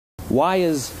Why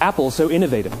is Apple so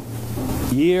innovative?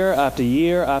 Year after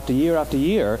year after year after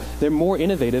year, they're more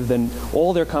innovative than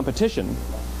all their competition.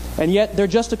 And yet, they're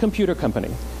just a computer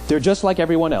company. They're just like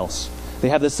everyone else. They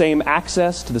have the same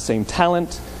access to the same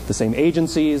talent, the same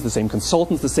agencies, the same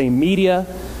consultants, the same media.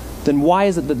 Then why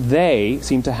is it that they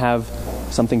seem to have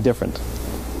something different?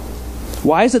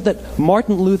 Why is it that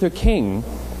Martin Luther King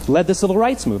led the civil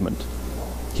rights movement?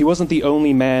 He wasn't the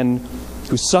only man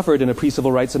who suffered in a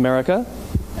pre-civil rights America,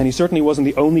 and he certainly wasn't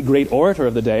the only great orator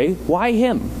of the day. Why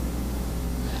him?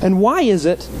 And why is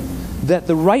it that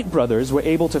the Wright brothers were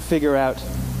able to figure out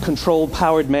controlled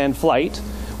powered manned flight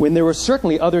when there were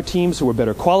certainly other teams who were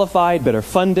better qualified, better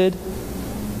funded,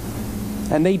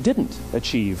 and they didn't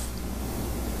achieve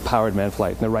powered manned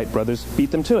flight, and the Wright brothers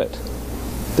beat them to it?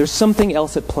 There's something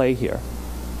else at play here.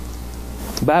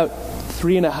 About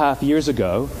 3.5 years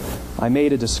ago, I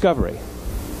made a discovery,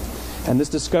 and this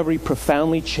discovery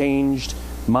profoundly changed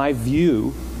my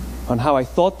view on how I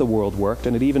thought the world worked,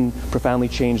 and it even profoundly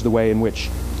changed the way in which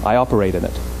I operate in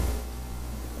it.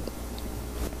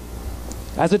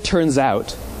 As it turns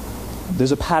out,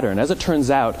 there's a pattern. As it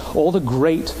turns out, all the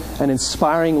great and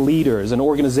inspiring leaders and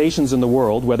organizations in the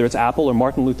world, whether it's Apple or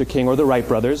Martin Luther King or the Wright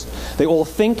brothers, they all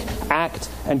think, act,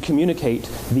 and communicate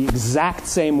the exact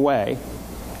same way,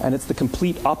 and it's the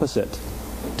complete opposite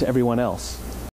to everyone else.